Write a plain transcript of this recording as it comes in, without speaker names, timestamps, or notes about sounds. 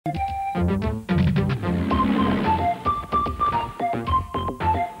Hello.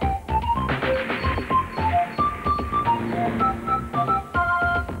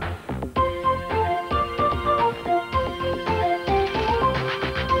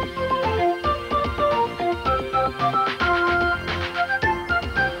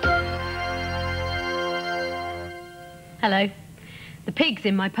 The pigs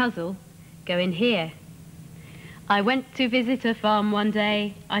in my puzzle go in here. I went to visit a farm one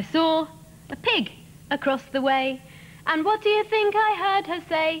day. I saw a pig across the way. And what do you think I heard her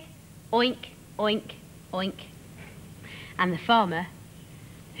say? Oink, oink, oink. And the farmer,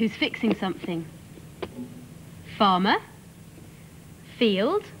 who's fixing something. Farmer,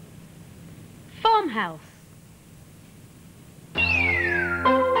 field, farmhouse.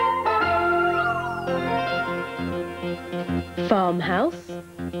 Farmhouse,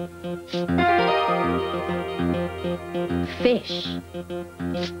 fish.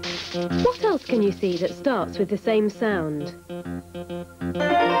 What else can you see that starts with the same sound?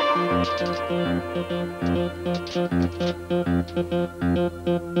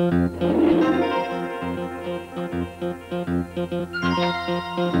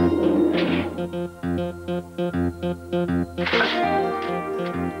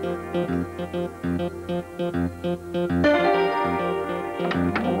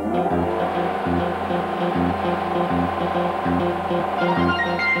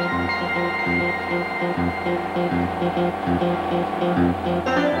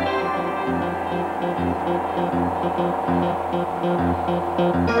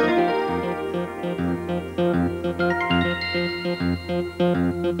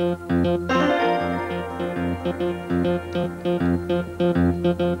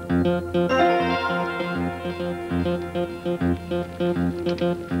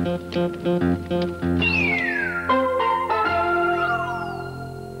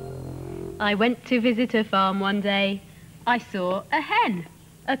 I went to visit a farm one day. I saw a hen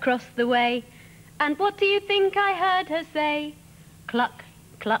across the way. And what do you think I heard her say? Cluck,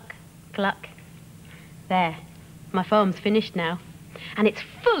 cluck, cluck. There, my farm's finished now. And it's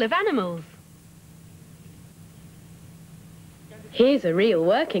full of animals. Here's a real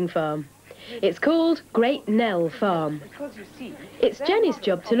working farm. It's called Great Nell Farm. It's Jenny's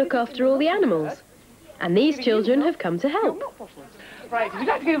job to look after all the animals. And these children have come to help. Right, if you'd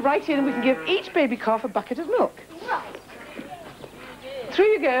like to go right in, we can give each baby calf a bucket of milk. Through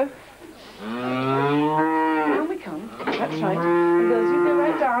you go. Down we come. That's right. And girls, you go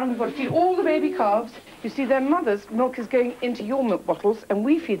right down, and we've got to feed all the baby calves. You see, their mother's milk is going into your milk bottles, and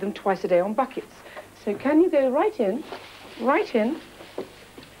we feed them twice a day on buckets. So can you go right in? Right in.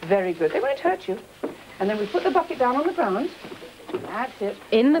 Very good. They won't hurt you. And then we put the bucket down on the ground. That's it.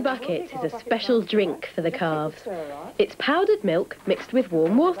 In the bucket is a special drink for the calves. It's powdered milk mixed with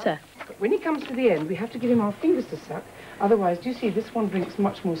warm water. But when he comes to the end, we have to give him our fingers to suck. Otherwise, do you see, this one drinks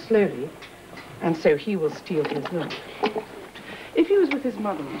much more slowly, and so he will steal his milk. If he was with his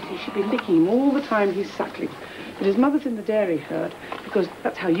mother, you see, she'd be licking him all the time he's suckling. But his mother's in the dairy herd, because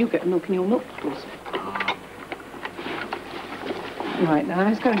that's how you get milk in your milk bottles. Right, now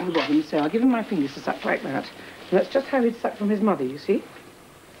he's going to the bottom, so I'll give him my fingers to suck like that. And that's just how he'd suck from his mother, you see.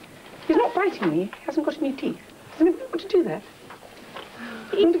 He's not biting me. He hasn't got any teeth. Doesn't he want to do that?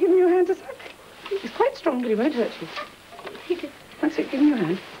 You want to give him your hand to suck? He's quite strong, but he won't hurt you. That's it, give him your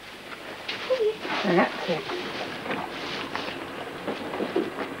hand. That's it.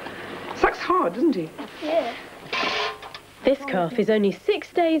 Sucks hard, doesn't he? Yeah. This calf is only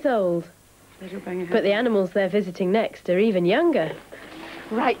 6 days old. But the animals they're visiting next are even younger.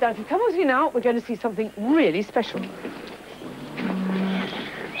 Right, now if you come with me now, we're going to see something really special.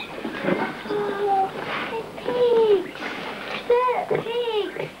 Pigs!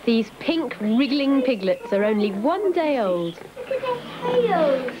 These pink, wriggling piglets are only 1 day old. Look at their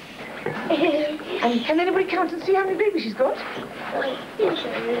tails. And can anybody count and see how many babies she's got?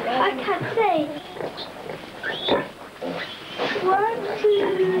 I can't say. 1,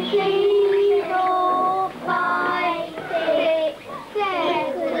 2, 3, 4, 5, 6, 7.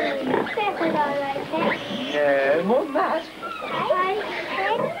 7, I reckon. No, more than that. 5,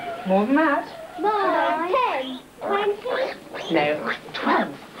 10. More than that. More. 10. 20. No,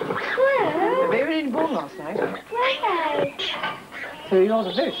 12. 12. They were only born last night. Wow. So you're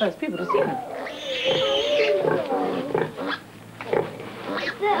the very first people to see them.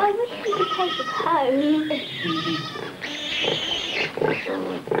 But I wish we could take it home.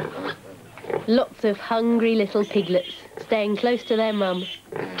 Lots of hungry little piglets staying close to their mum.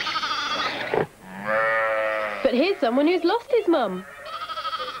 But here's someone who's lost his mum.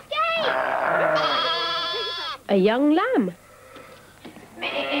 A young lamb.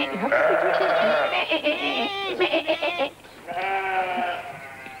 have to speak to him.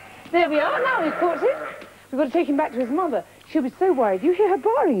 There we are, now we've caught him. We've got to take him back to his mother. She'll be so worried. You hear her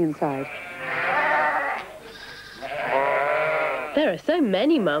barring inside. There are so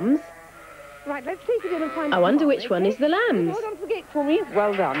many mums. Right, let's take it in and find I wonder which one is the lamb's. Hold on to the gate for me.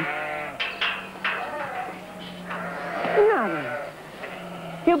 Well done. Now then.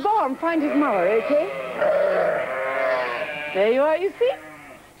 He'll bar and find his mother, OK? There you are, you see?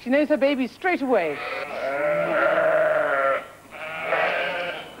 She knows her baby straight away.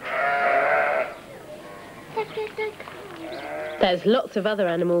 There's lots of other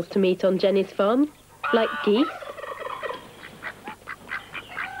animals to meet on Jenny's farm, like geese,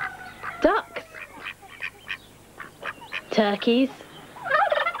 ducks, turkeys,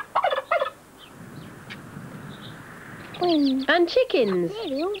 and chickens.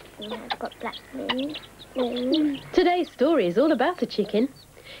 Nearly all of them have got black wings. Today's story is all about a chicken.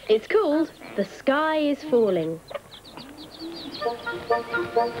 It's called The Sky is Falling.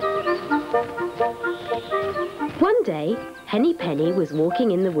 One day, Henny Penny was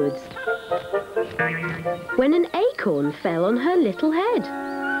walking in the woods when an acorn fell on her little head.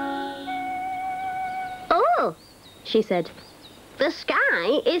 "Oh," she said, "the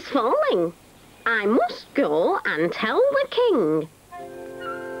sky is falling. I must go and tell the king."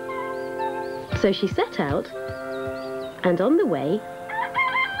 So she set out, and on the way,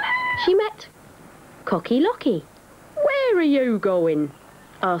 she met Cocky Locky. "Where are you going?"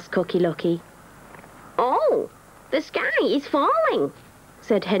 asked Cocky Locky. "Oh, the sky is falling,"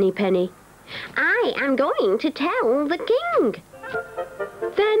 said Henny Penny. "I am going to tell the king."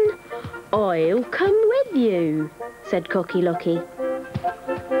 "Then I'll come with you," said Cocky Locky.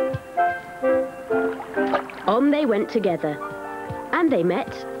 On they went together, and they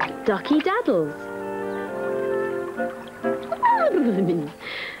met Ducky Daddles.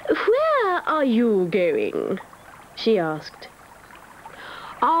 "Where are you going?" she asked.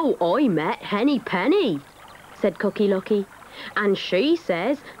 "Oh, I met Henny Penny," said Cocky Locky, "and she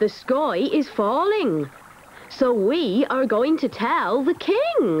says the sky is falling. So we are going to tell the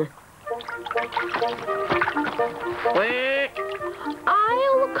king."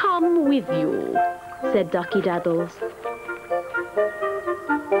 "I'll come with you," said Ducky Daddles.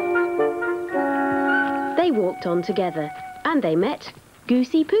 They walked on together, and they met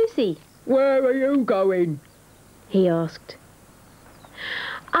Goosey Poosey. "Where are you going?" he asked.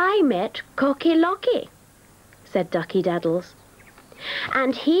 "I met Cocky Locky," said Ducky Daddles.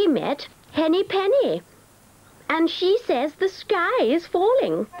 "And he met Henny Penny. And she says the sky is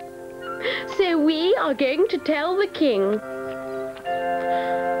falling. So we are going to tell the king."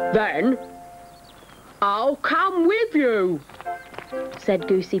 "Then I'll come with you," said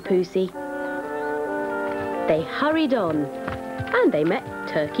Goosey Poosey. They hurried on, and they met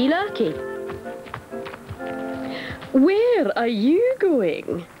Turkey Lurkey. "Where are you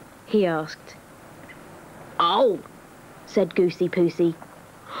going?" he asked. "Oh," said Goosey Poosey,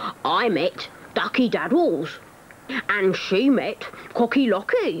 "I met Ducky Daddles, and she met Cocky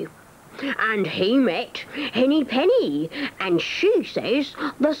Locky, and he met Henny Penny, and she says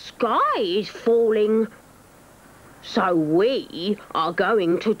the sky is falling. So we are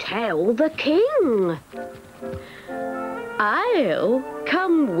going to tell the king." "I'll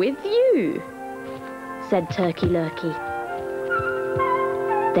come with you," said Turkey Lurkey.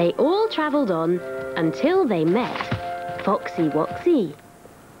 They all travelled on until they met Foxy Woxy.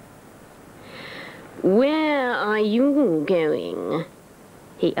 "Where are you going?"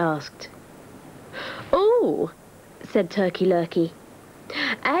 he asked. "Oh," said Turkey Lurkey,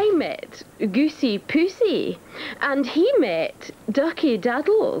 "I met Goosey Poosey, and he met Ducky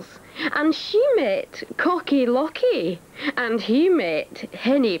Daddles, and she met Cocky Locky, and he met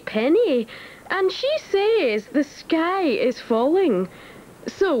Henny Penny, and she says the sky is falling.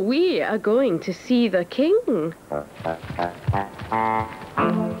 So we are going to see the king."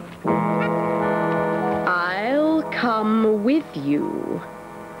 "I'll come with you,"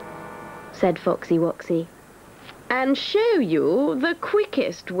 said Foxy Woxy, "and show you the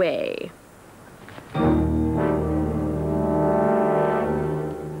quickest way."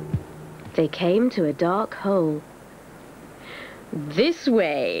 They came to a dark hole. "This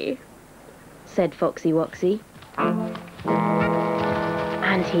way," said Foxy Woxy.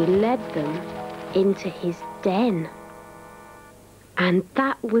 And he led them into his den. And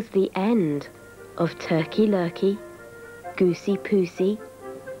that was the end of Turkey Lurkey, Goosey Poosey,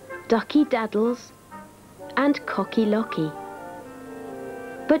 Ducky Daddles, and Cocky Locky.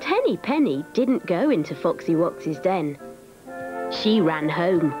 But Henny Penny didn't go into Foxy Woxy's den. She ran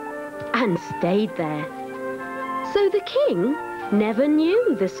home and stayed there. So the king never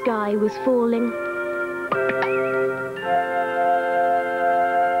knew the sky was falling.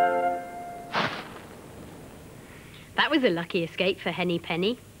 That was a lucky escape for Henny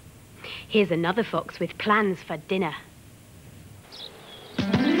Penny. Here's another fox with plans for dinner.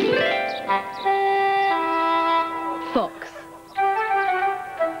 Fox.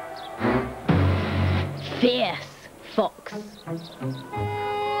 Fierce fox.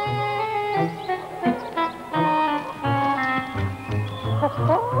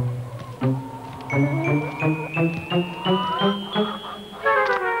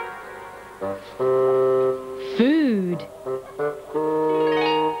 Food.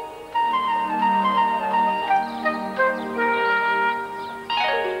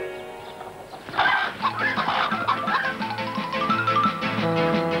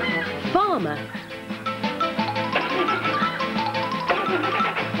 Farmer.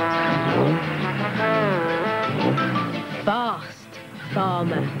 Fast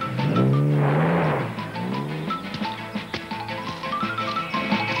farmer.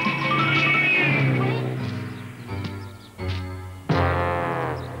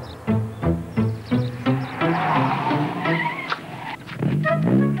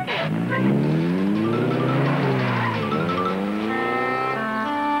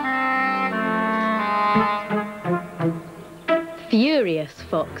 Furious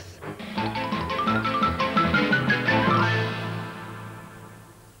fox.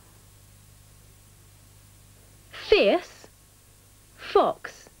 Fierce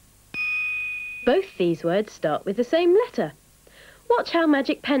fox. Both these words start with the same letter. Watch how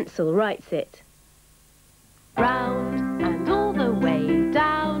Magic Pencil writes it. Round and all the way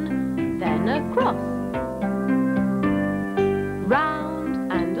down, then across.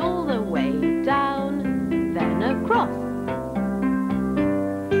 Round and all the way down, then across.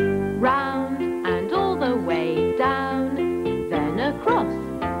 Round and all the way down, then across.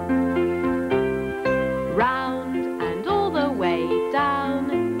 Round and all the way down,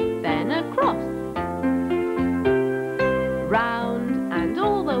 then across. Round and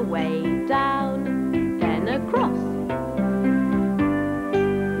all the way down, then across.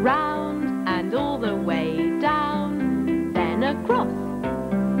 Round and all the way down, then across.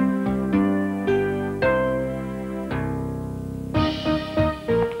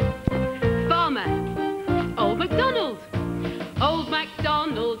 Old MacDonald. Old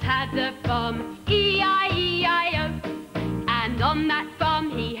MacDonald had a farm, E-I-E-I-O. And on that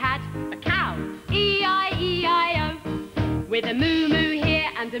farm he had a cow, E-I-E-I-O. With a moo-moo here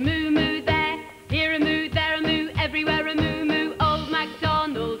and a moo-moo there, here a moo, there a moo, everywhere a moo-moo. Old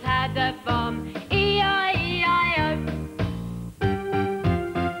MacDonald had a farm, E-I-E-I-O.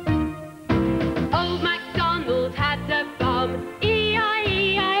 Old MacDonald had a farm,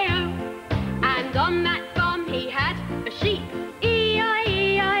 E-I-E-I-O. And on that farm he had a sheep,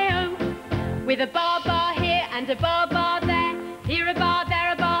 E-I-E-I-O. With a bar here and a bar there, here a bar,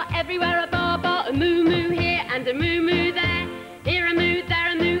 there a bar, everywhere a bar, a moo-moo here and a moo-moo there, here a moo,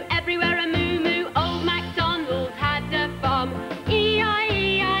 there a moo, everywhere a moo-moo. Old MacDonald had a farm,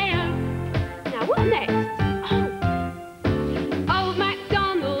 E-I-E-I-O. Now what next? Oh. Old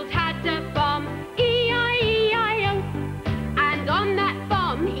MacDonald had a farm, E-I-E-I-O. And on that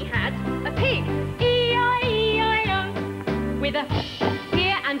farm he had a pig, E-I-E-I-O. With a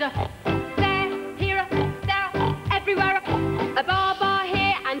here and a